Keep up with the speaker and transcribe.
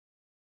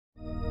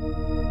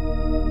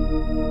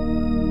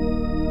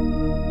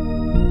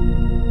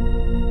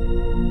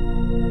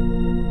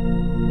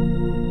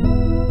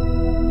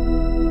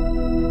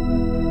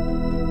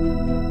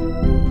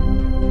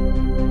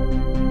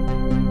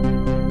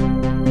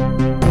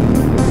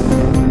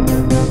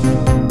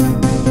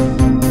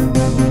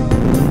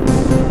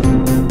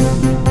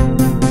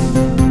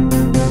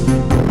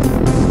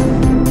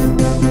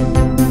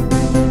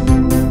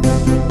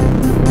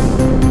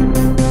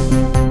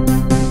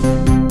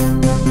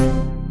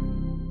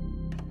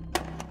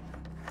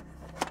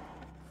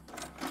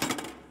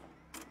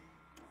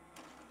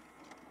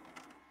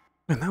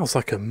sounds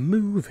like a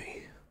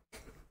movie.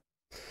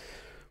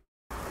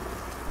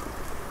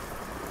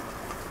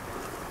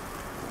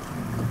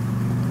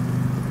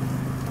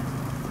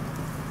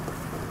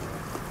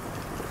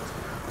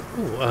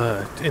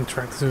 Oh,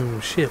 interact,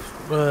 zoom, shift,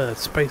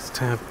 space,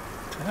 tab,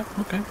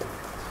 okay.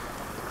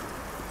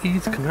 E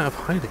to come out of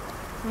hiding.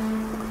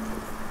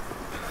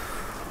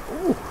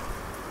 Ooh.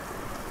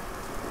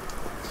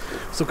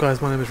 So guys,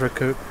 my name is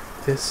Redcoat.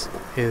 This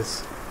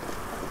is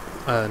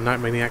Night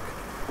Maniac,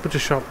 butcher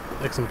shop,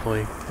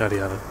 ex-employee, yada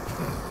yada.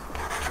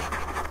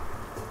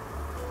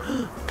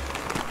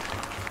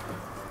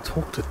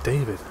 Talk to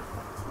David.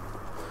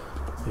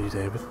 Hey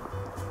David.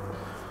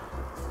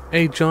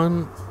 Hey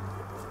John.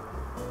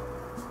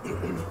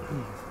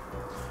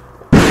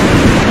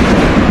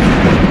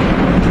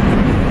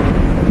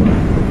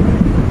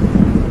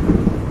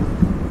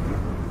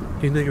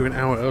 You know you're an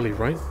hour early,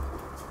 right?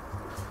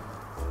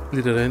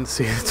 Little didn't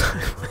see the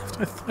time left.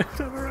 I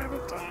thought I'd arrive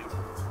on time.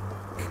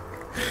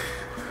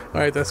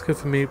 Alright, that's good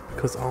for me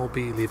because I'll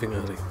be leaving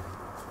early.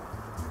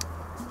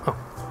 Oh.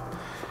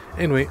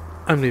 Anyway,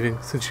 I'm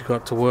leaving since you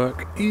got to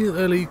work.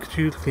 Early, could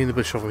you clean the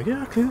butcher shop for me?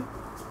 Yeah, I'll clean it.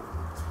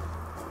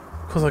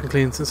 Of course I can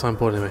clean since I'm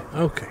bored anyway.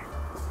 Okay.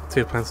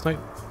 So your plans tonight?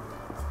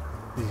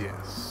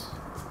 Yes.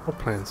 What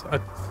plans?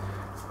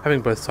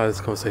 Having both sides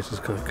of this conversation is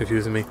kind of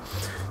confusing me.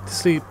 To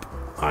sleep.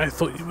 I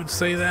thought you would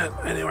say that.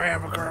 Anyway,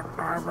 have a girl.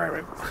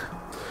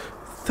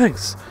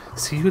 Thanks.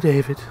 See you,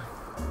 David.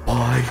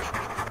 Bye.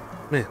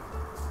 Man.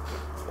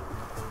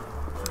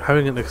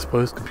 Having an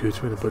exposed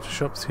computer in a butcher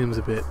shop seems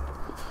a bit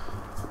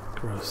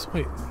gross.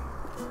 Wait.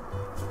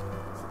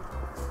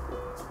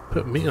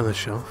 Put meat on the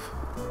shelf.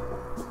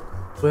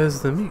 Where's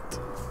the meat?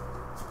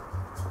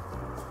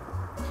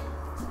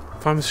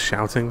 If I'm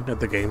shouting at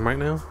the game right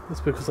now,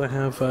 it's because I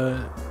have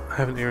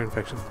an ear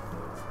infection.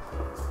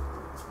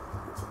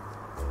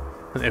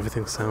 And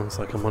everything sounds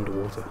like I'm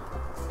underwater.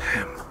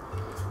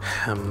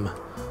 Ham.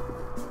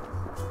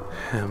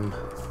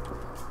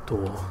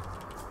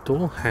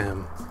 Door,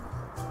 ham.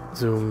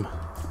 Zoom,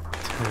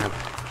 tab.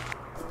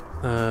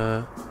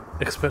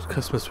 Expect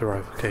customers to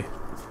arrive, okay.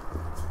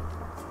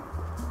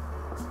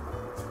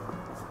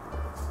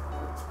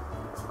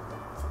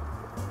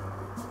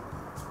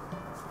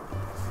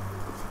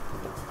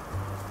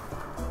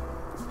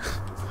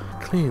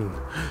 Clean,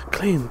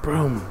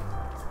 broom.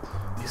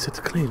 You said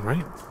to clean,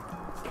 right?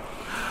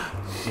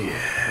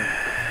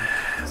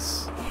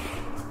 Yes.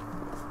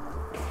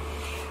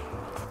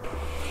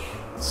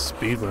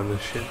 Speed run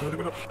this shit. How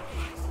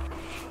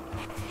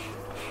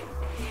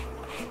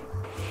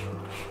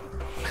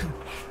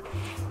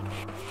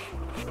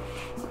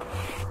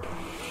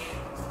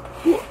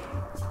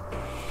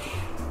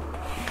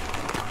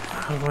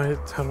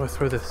do I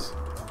throw this?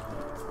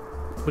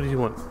 What do you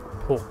want?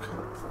 Pork.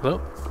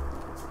 Hello?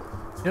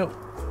 Yo.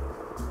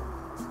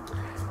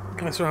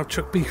 Can I still have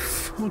chuck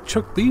beef? Oh,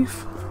 chuck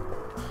beef?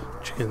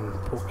 Chicken,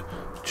 pork,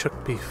 chuck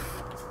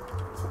beef.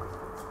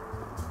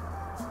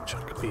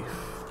 Chuck beef.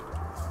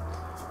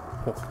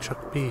 Pork,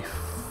 chuck beef.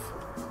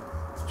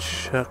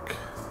 Chuck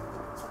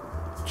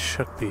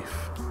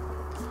beef.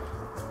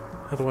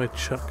 How do I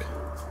chuck?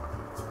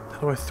 How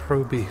do I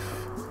throw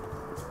beef?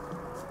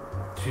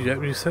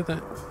 You said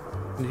that?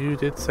 You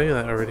did say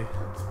that already.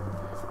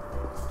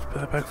 Put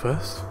that back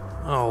first.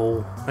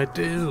 Oh, I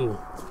do.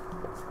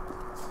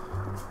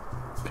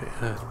 Okay,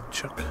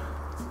 chuck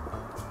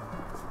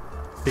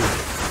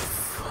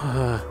beef.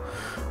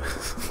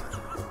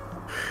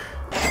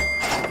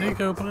 There you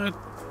go, bud.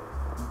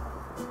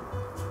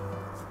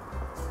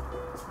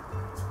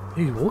 Why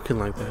are you walking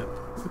like that?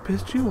 What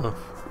pissed you off?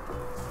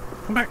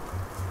 Come back.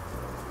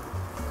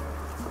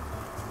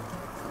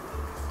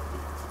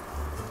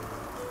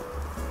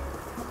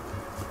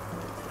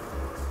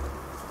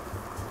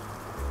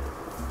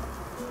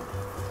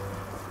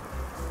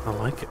 I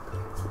like it.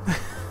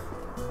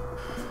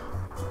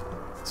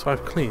 So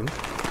I've cleaned.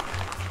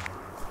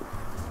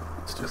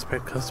 Still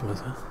expect customers,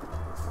 huh?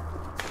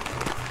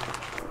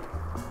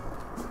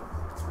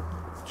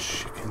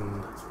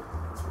 Chicken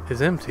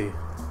is empty.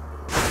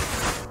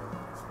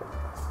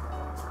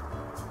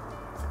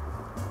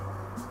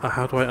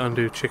 How do I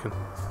undo chicken?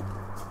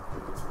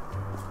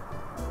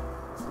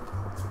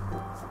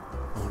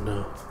 Oh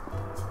no.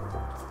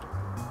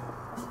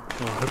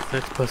 Oh, I hope the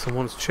next person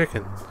wants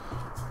chicken.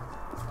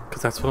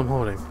 Because that's what I'm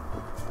holding.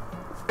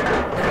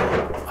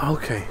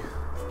 Okay.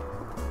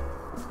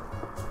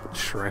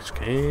 Trash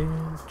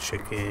can,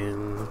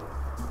 chicken.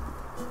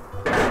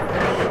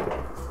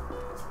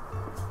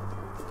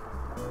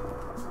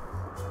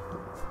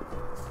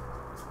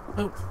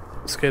 Oh,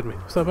 scared me.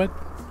 What's up, bud?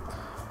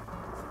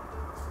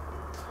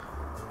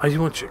 Oh, you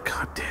want your...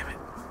 God damn it.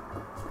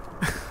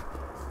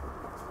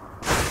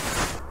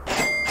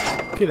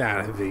 Get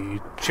out of here, you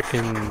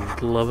chicken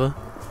lover.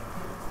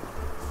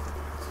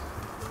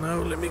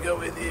 No, let me go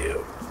with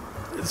you.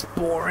 It's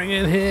boring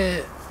in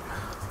here.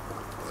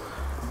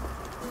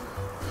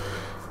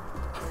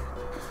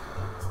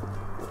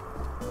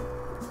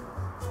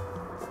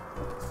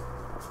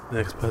 The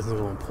next person's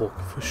going pork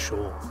for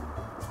sure.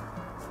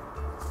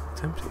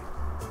 It's empty.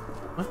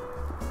 What?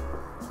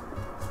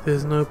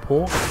 There's no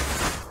pork.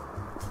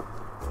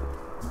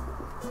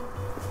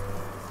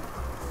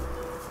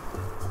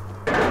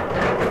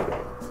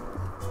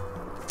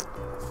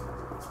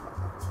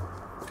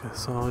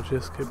 Guess I'll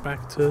just get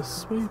back to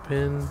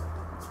sweeping.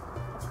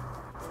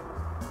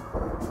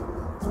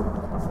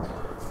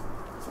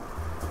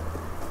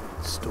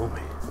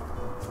 Stormy.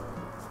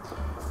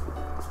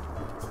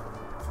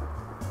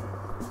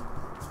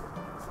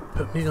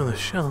 Put meat on the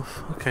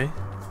shelf. Okay.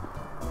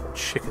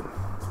 Chicken.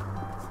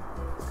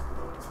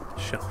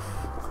 Shelf.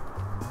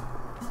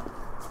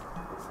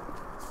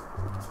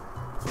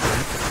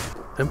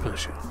 Then put a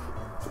shelf.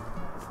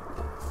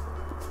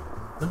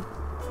 No?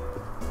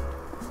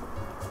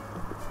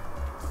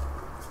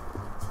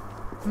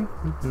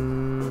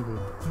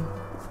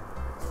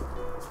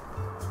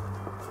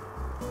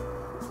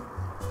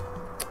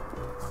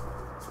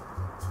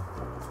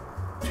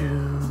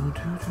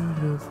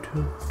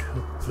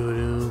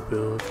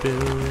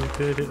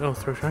 Oh,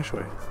 throw trash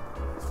away.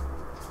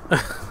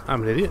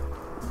 I'm an idiot.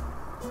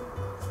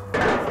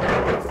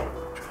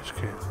 Trash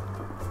can.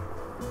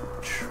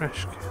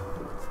 Trash can.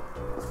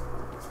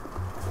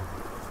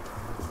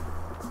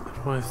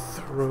 How do I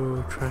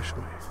throw trash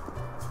away?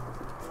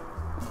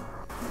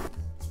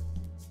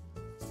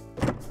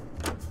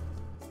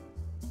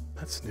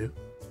 That's new.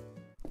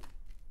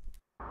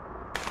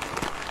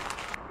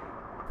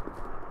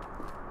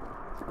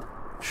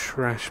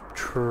 Trash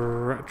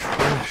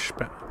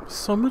bag.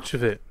 So much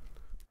of it.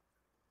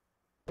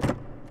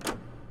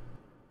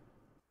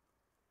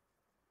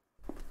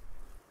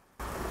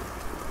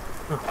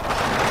 Oh.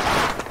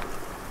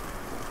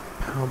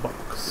 Power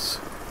box.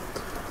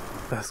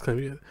 That's gonna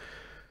be it.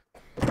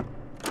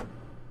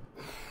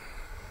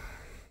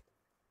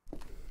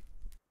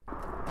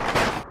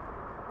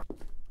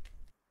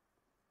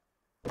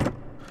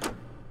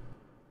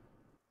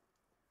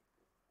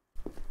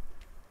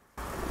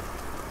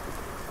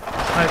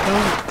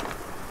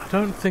 I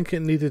don't think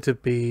it needed to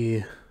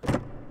be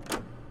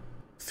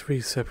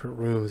 3 separate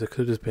rooms. It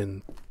could have just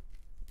been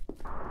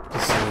the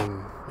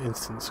same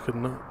instance,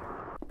 couldn't it?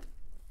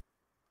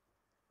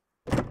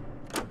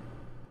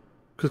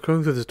 Because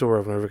going through this door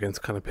over and over again is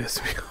kind of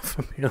pissing me off,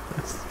 to be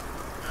honest.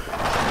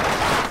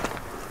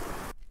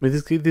 I mean,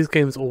 these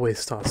games always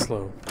start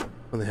slow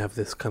when they have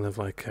this kind of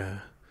like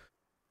that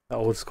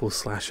old school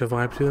slasher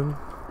vibe to them.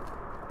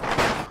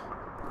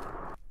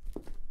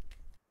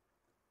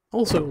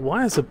 Also,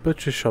 why is a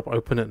butcher shop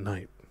open at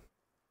night?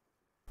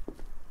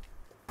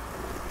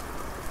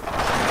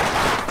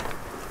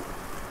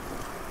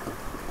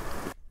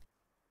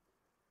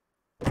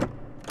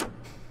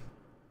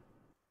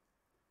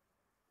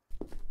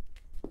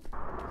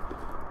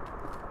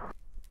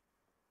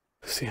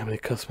 See how many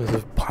customers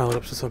have piled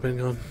up since I've been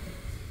gone.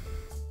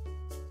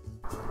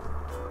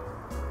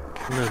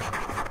 No.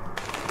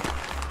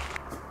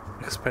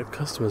 Expect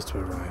customers to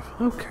arrive.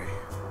 Okay.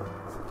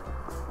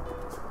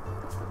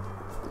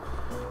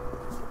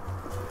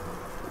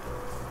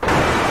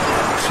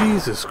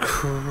 Jesus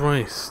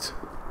Christ.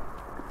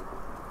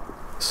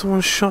 Someone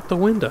shut the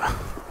window.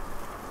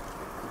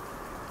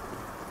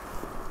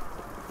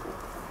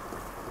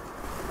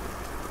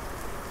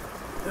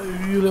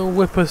 You little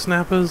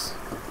whippersnappers.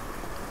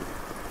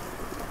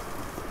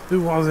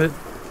 Who was it?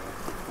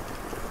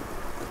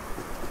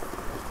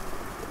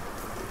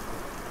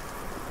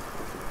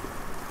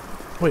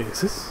 Wait,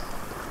 is this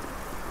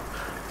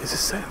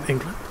set in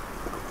England?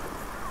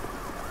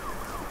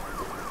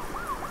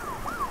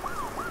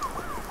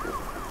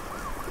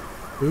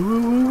 Woo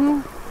woo woo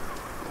woo.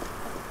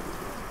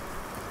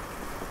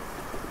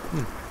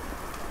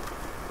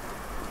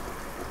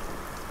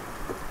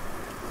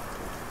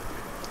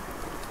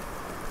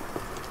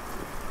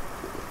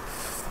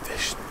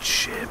 Fish and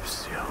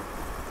chips, yo.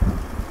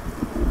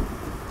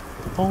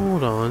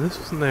 Hold on, this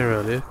wasn't there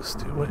earlier.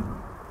 Wait.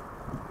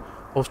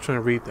 I was trying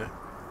to read that.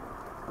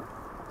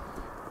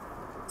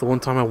 The one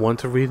time I want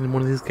to read in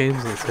one of these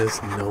games and it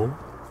says no.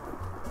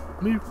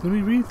 Let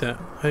me read that.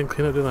 I didn't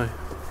clean up, did I?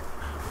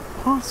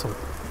 Awesome.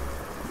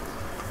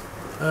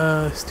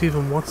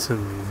 Stephen Watson.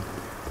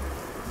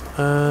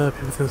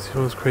 People think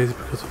Stephen was crazy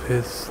because of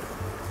his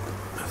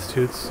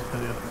attitudes.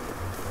 Yeah.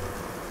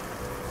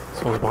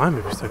 Someone's behind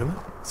me for a second.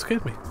 That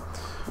scared me.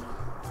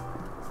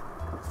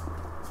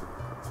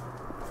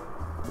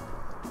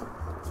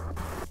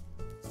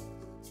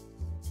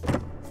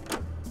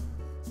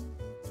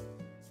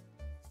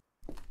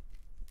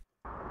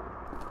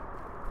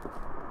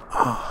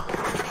 Ah,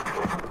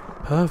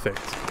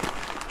 perfect.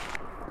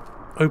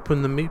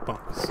 Open the meat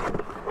box.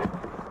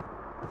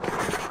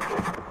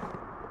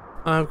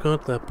 I've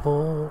got the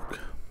pork.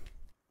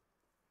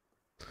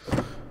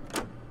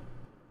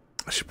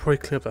 I should probably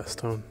clear up that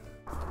stone.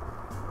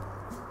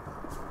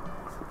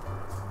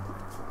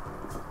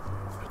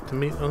 Put the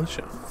meat on the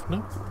shelf.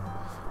 No.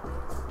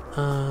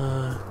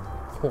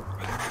 Pork.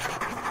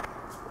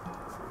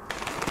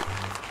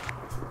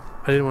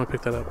 I didn't want to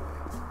pick that up.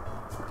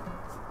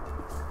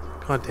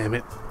 God damn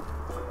it.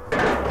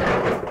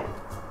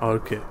 I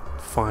would get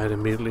fired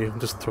immediately. I'm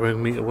just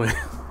throwing meat away.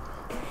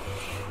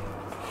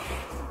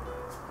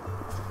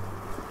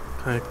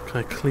 Can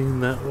I clean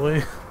that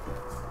way?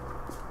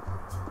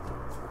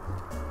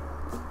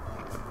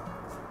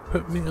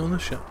 Put me on a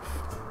shelf.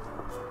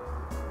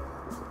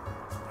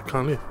 I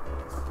can't leave.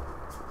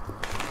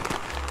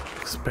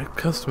 Expect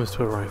customers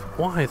to arrive.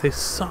 Why? They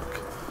suck.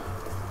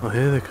 Oh,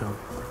 here they come.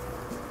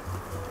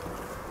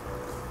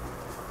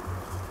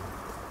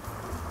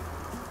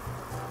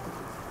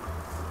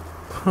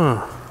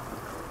 Huh.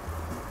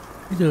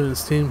 You don't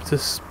seem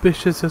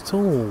suspicious at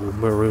all,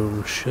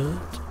 maroon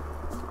shirt.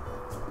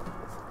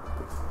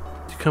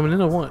 You coming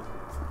in or what?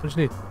 What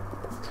do you need?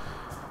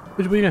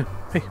 Which way you going?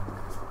 Hey.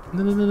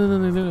 No, look at that.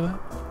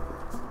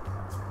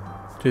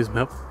 Do you need some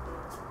help?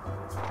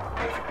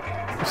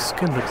 Your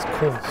skin looks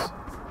coarse.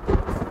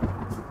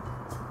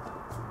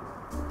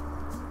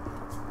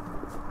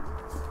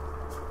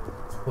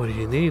 What do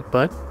you need,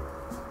 bud?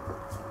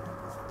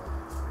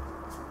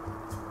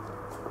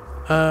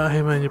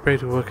 Hey man, you're brave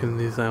to work in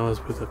these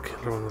hours with a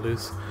killer on the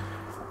loose.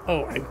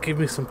 Oh, and give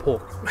me some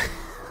pork.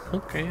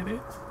 Okay, dude.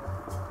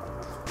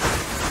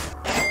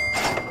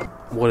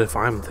 What if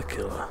I'm the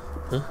killer?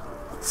 Huh?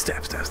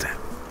 Stab, stab, stab.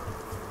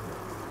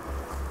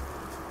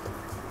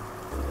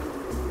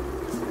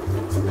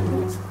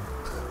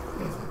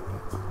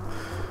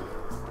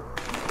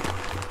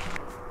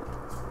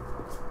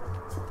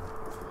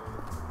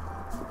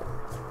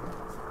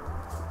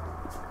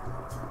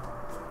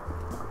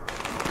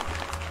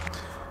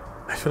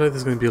 I feel like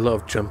there's going to be a lot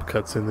of jump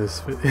cuts in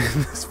this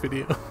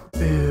video.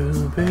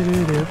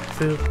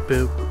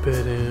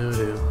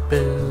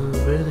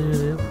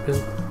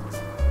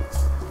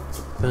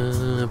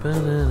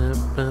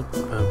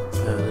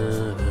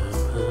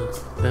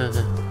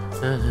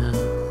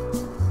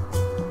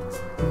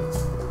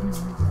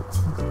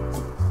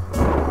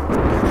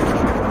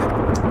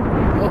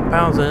 Oh,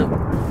 Bowser,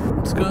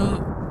 let's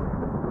go.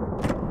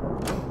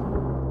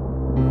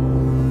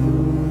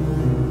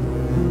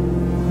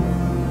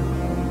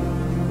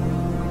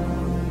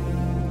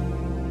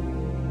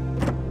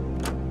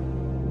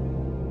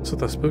 It's not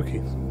that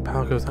spooky.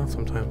 Power goes out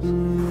sometimes.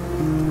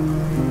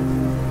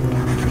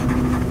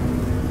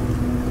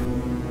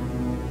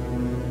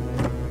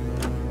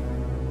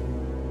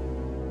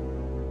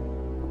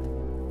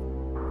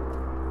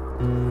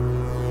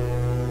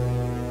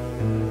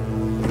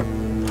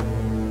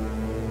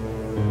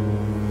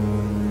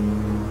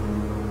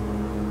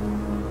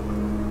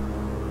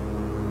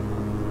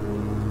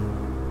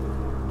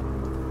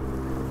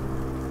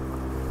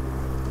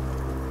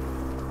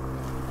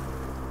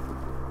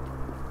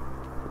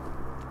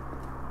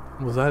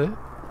 Was that it?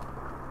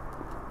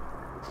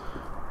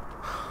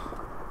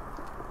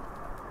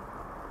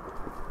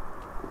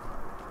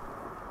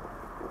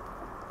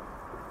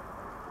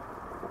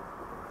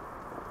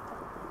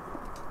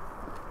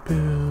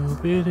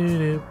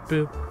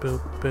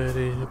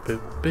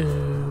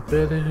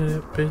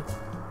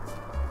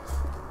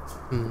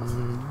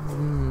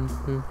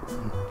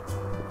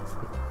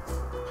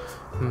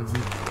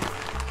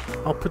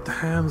 I'll put the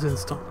hams in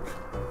stock.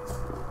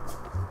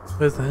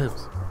 Where's the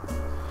hams?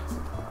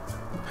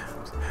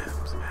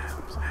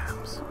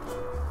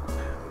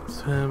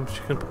 Hams,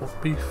 chicken, pork,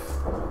 beef,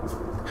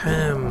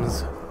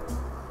 hams.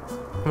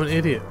 I'm an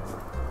idiot.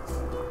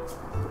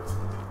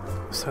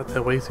 Sat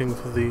there waiting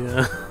for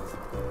the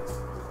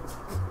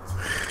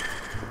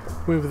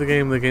wait for the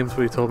game. The game's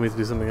where he told me to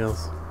do something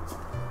else.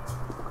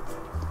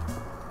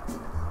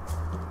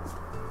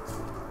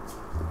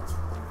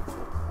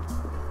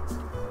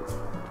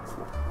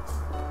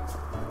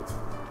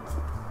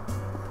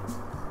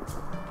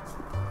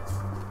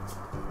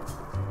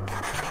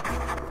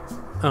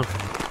 Oh.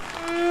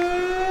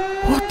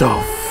 What the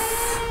f...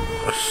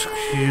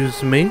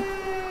 Excuse me?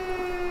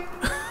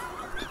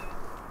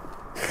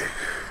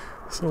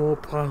 So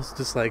Paul's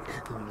just like...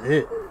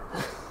 Bleh.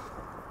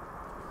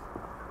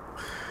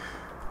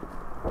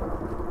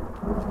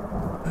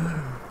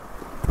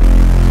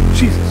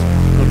 Jesus.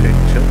 Okay,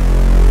 chill.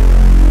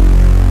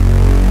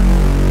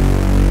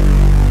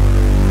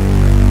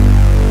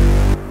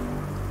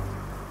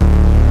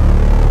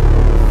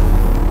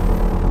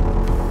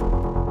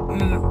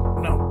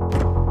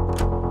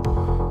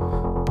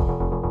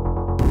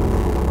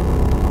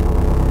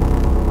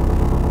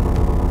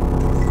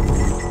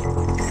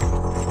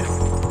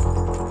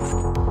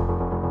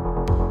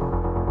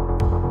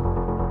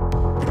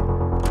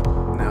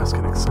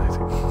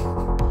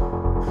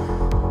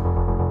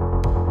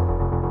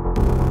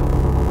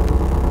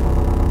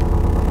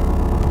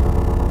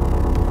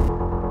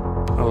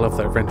 I love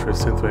that retro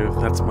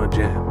synthwave, that's my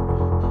jam.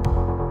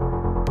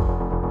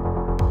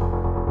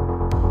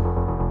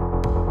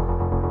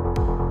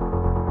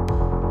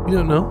 You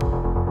don't know?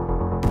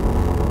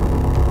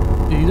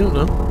 You don't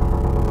know?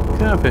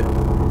 Get out of it.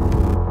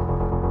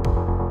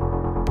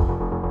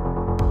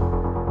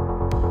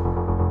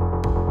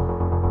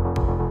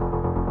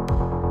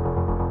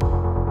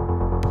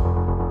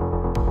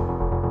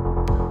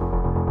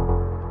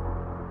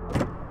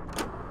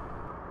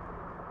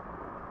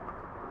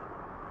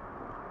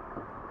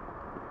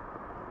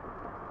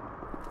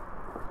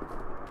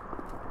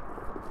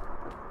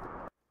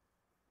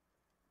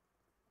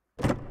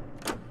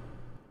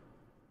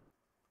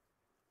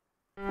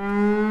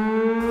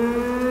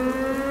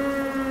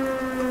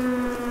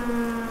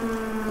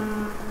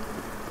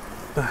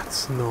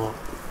 That's not...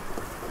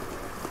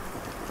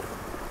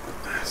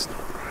 That's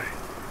not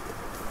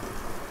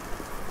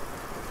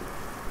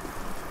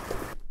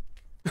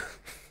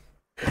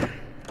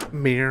right.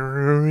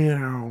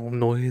 Meow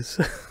noise.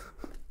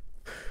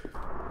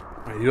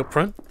 Are you up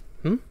front?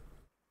 Hmm?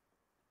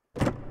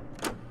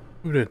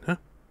 Who did, huh?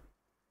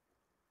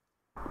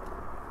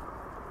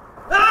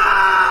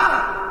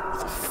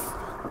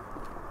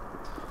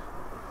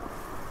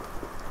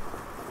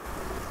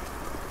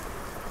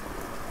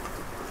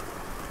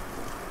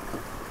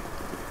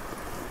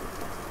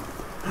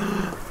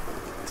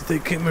 Did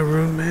they get my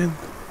room, man?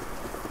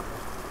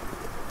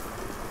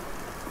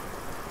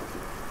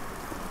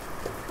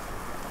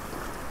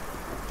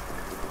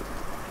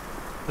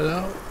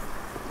 Hello?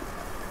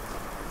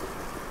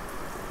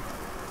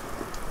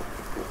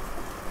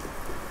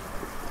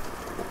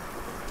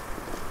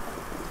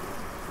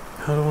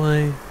 How do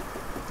I...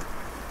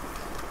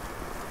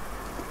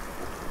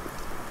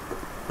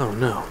 Oh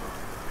no.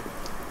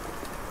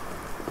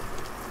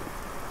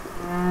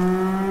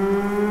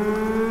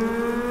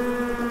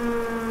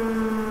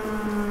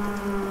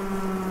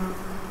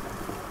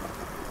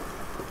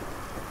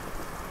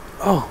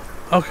 Oh,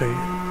 okay.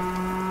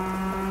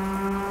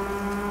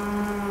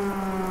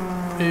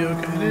 Are you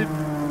okay, dude?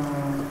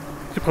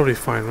 You're probably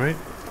fine, right?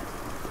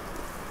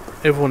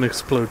 Everyone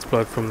explodes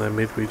blood from their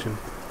mid-region.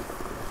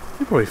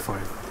 You're probably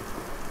fine.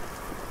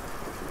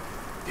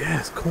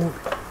 Yes, call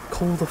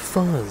the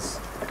fuzz.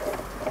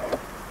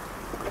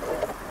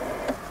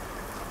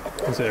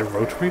 Was it a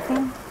rotary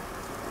phone?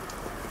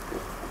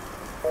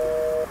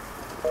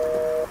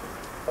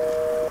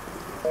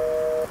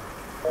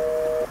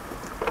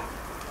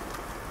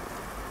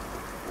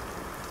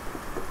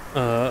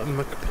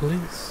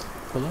 Police?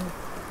 Hello?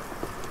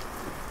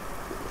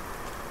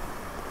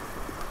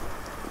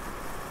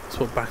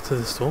 So back to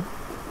the store?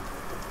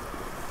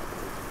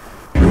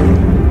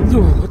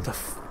 Ooh, what the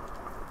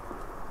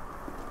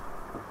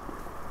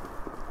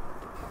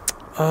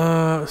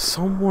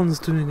someone's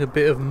doing a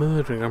bit of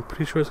murdering. I'm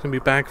pretty sure it's gonna be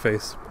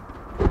Bagface.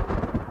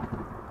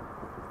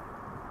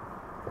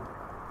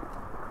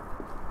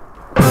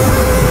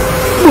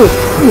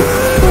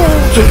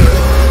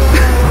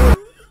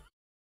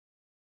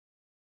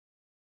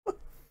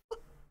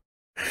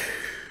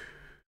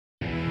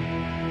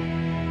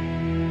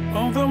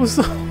 Oh, that was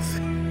the whole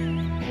thing.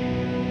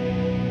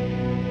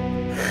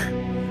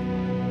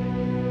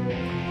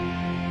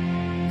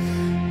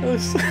 That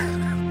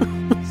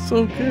was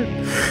so good.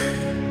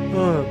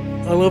 Oh,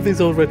 I love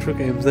these old retro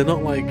games. They're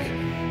not like...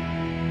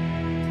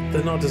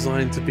 They're not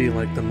designed to be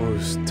like the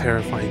most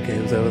terrifying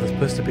games ever. They're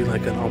supposed to be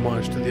like an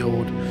homage to the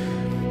old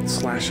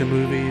slasher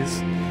movies.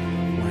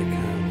 Like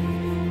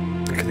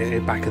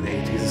back in the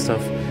 80s and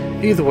stuff.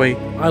 Either way,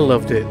 I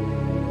loved it.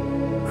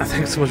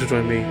 Thanks so much for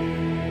joining me.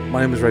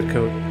 My name is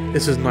Redcoat.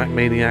 This is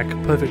Maniac.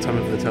 Perfect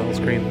timing for the title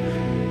screen.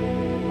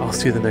 I'll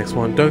see you in the next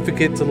one. Don't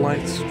forget to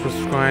like,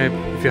 subscribe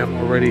if you haven't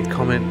already,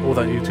 comment, all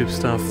that YouTube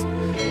stuff.